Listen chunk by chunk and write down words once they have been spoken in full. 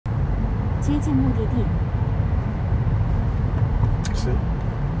接近目的地。 See?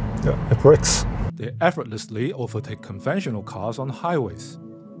 Yeah, it brakes. They effortlessly overtake conventional cars on highways.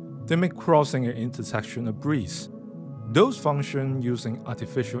 They make crossing an intersection a breeze. Those functions using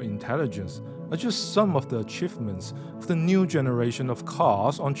artificial intelligence are just some of the achievements of the new generation of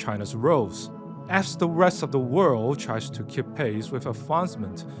cars on China's roads, as the rest of the world tries to keep pace with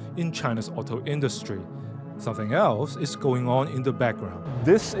advancement in China's auto industry. Something else is going on in the background.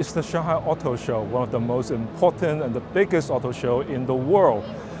 This is the Shanghai Auto Show, one of the most important and the biggest auto show in the world.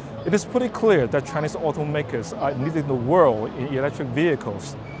 It is pretty clear that Chinese automakers are leading the world in electric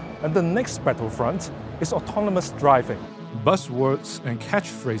vehicles. And the next battlefront is autonomous driving. Buzzwords and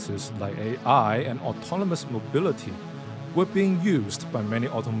catchphrases like AI and autonomous mobility were being used by many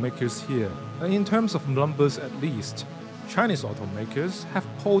automakers here. And in terms of numbers at least, Chinese automakers have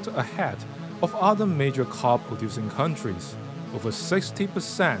pulled ahead of other major car-producing countries. Over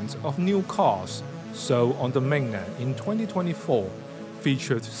 60% of new cars sold on the mainland in 2024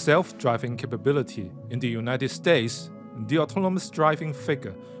 featured self-driving capability. In the United States, the autonomous driving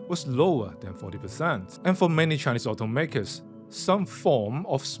figure was lower than 40%. And for many Chinese automakers, some form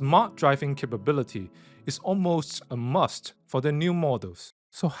of smart driving capability is almost a must for their new models.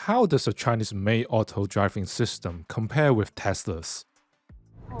 So how does a Chinese-made auto driving system compare with Tesla's?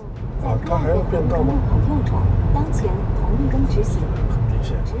 它还要变道吗？右转，当前红绿灯直行。很明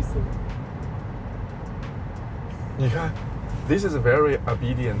显。直行。你看 This is very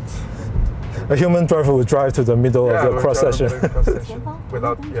obedient. A human driver will drive to the middle of the cross section.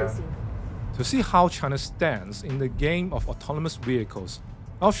 Without, To see how China stands in the game of autonomous vehicles,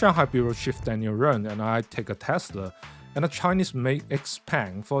 our Shanghai Bureau Chief Daniel Ren and I take a Tesla and a Chinese-made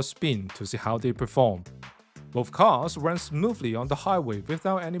Xpeng for a spin to see how they perform. Both cars ran smoothly on the highway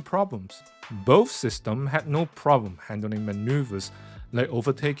without any problems. Both systems had no problem handling maneuvers like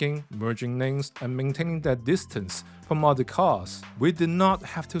overtaking, merging lanes, and maintaining their distance from other cars. We did not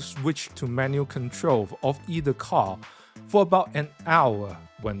have to switch to manual control of either car for about an hour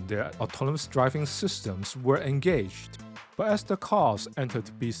when their autonomous driving systems were engaged. But as the cars entered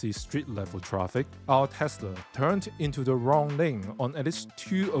busy street-level traffic, our Tesla turned into the wrong lane on at least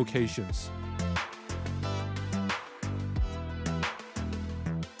 2 occasions.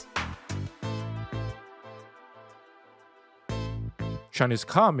 Chinese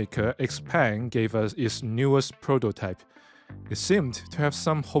carmaker Xpeng gave us its newest prototype. It seemed to have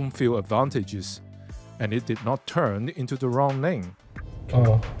some home field advantages, and it did not turn into the wrong lane.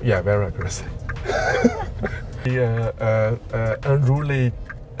 Oh, yeah, very aggressive. The unruly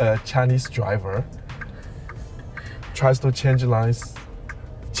Chinese driver tries to change to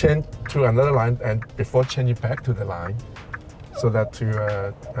another line, and before changing back to the line, so that to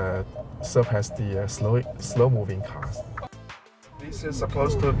surpass the slow-moving cars. This is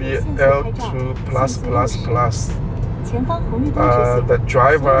supposed to be L2+++. The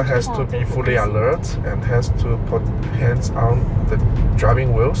driver has to be fully alert and has to put hands on the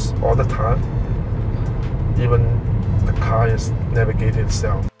driving wheels all the time. Even the car is navigating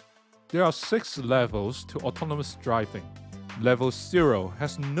itself. There are 6 levels to autonomous driving. Level 0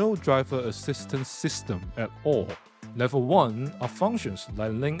 has no driver assistance system at all. Level 1 are functions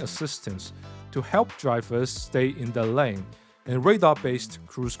like lane assistance to help drivers stay in the lane and radar-based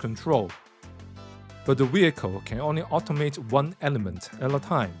cruise control. But the vehicle can only automate one element at a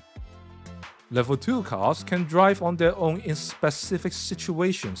time. Level 2 cars can drive on their own in specific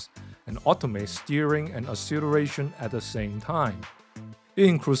situations and automate steering and acceleration at the same time. It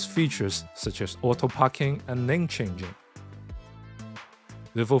includes features such as auto parking and lane changing.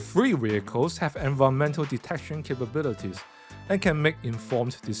 Level 3 vehicles have environmental detection capabilities and can make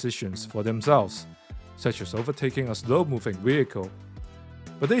informed decisions for themselves, such as overtaking a slow-moving vehicle.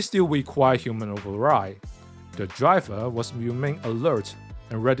 But they still require human override. The driver must remain alert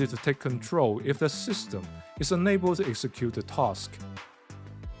and ready to take control if the system is unable to execute the task.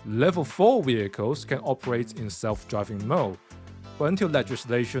 Level 4 vehicles can operate in self-driving mode, but until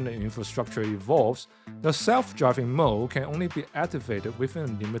legislation and infrastructure evolves, the self-driving mode can only be activated within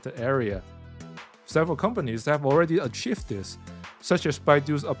a limited area. Several companies have already achieved this, such as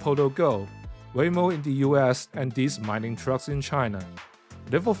Baidu's Apollo Go, Waymo in the US, and these mining trucks in China.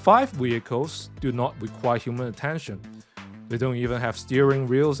 Level 5 vehicles do not require human attention. They don't even have steering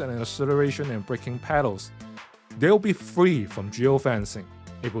wheels and acceleration and braking pedals. They'll be free from geofencing,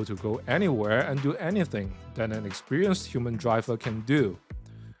 able to go anywhere and do anything that an experienced human driver can do.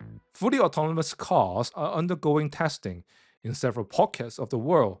 Fully autonomous cars are undergoing testing in several pockets of the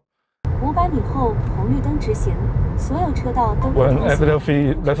world. 500米后红绿灯直行，所有车道都 Whenever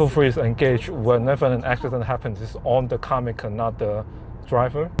level 3 is engaged, whenever an accident happens, it's on the carmaker, not the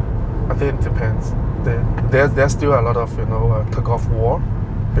driver. I think it depends. There's still a lot of tug-of war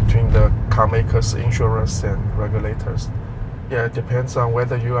between the car makers, insurers, and regulators. Yeah, it depends on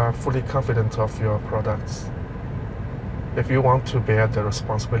whether you are fully confident of your products. If you want to bear the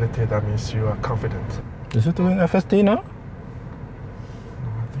responsibility, that means you are confident. Is it doing FSD now? No,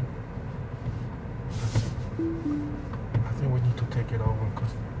 I think we need to take it over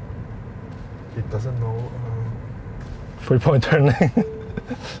because it doesn't know. 3-point turning.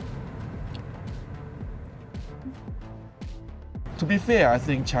 To be fair, I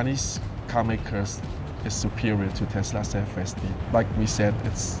think Chinese car makers is superior to Tesla's FSD. Like we said,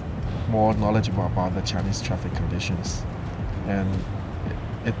 it's more knowledgeable about the Chinese traffic conditions, and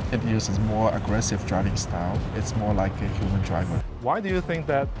it uses more aggressive driving style. It's more like a human driver. Why do you think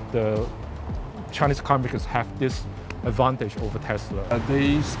that the Chinese car makers have this advantage over Tesla?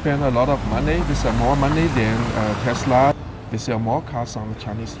 They spend a lot of money. They sell more money than Tesla. They sell more cars on the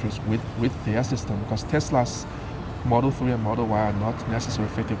Chinese streets with their system, because Tesla's Model 3 and Model Y are not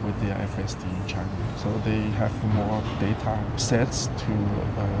necessarily fitted with their FSD in China. So they have more data sets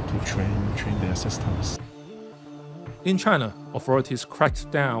to train their systems. In China, authorities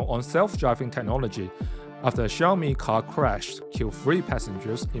cracked down on self-driving technology after a Xiaomi car crashed, killed 3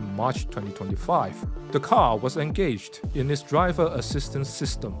 passengers in March 2025. The car was engaged in its driver assistance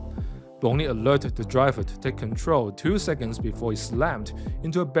system, but only alerted the driver to take control 2 seconds before it slammed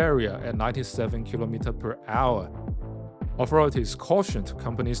into a barrier at 97 km/h. Authorities cautioned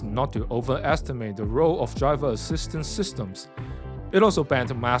companies not to overestimate the role of driver assistance systems. It also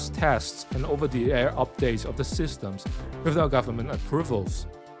banned mass tests and over-the-air updates of the systems without government approvals.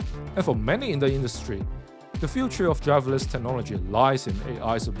 And for many in the industry, the future of driverless technology lies in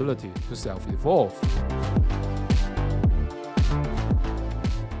AI's ability to self-evolve.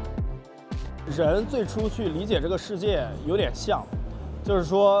 人最初去理解这个世界有点像，就是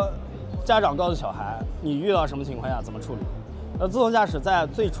说，家长告诉小孩，你遇到什么情况下怎么处理。自动驾驶在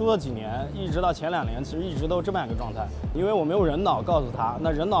最初的几年，一直到前2年，其实一直都这么样一个状态。因为我没有人脑告诉他，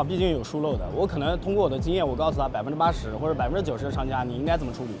那人脑毕竟有疏漏的，我可能通过我的经验，我告诉他80%或者90%的商家你应该怎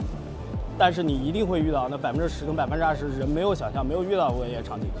么处理。但是你一定会遇到那10%跟20%人没有想象、没有遇到过一些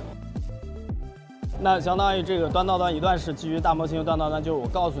场景。那相当于这个端到端，一段是基于大模型的端到端，就是我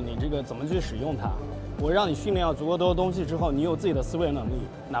告诉你这个怎么去使用它。我让你训练了足够多的东西之后，你有自己的思维能力，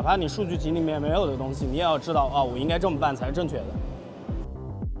哪怕你数据集里面没有的东西，你也要知道啊，我应该这么办才是正确的。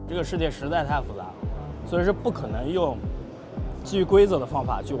这个世界实在太复杂了，所以是不可能用基于规则的方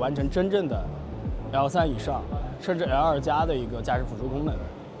法去完成真正的 L3以上，甚至 L2+ 的一个驾驶辅助功能。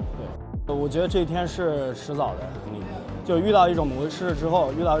对，我觉得这一天是迟早的，就遇到一种模式之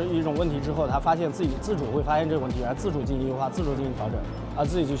后，遇到一种问题之后，他发现自己自主会发现这个问题，然后自主进行优化，自主进行调整，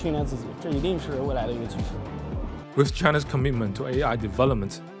自己去训练自己，这一定是未来的一个趋势。With China's commitment to AI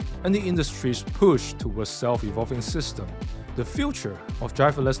development and the industry's push towards self-evolving system, the future of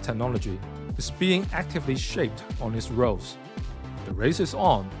driverless technology is being actively shaped on its roads. The race is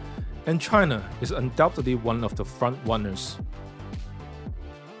on, and China is undoubtedly one of the front runners.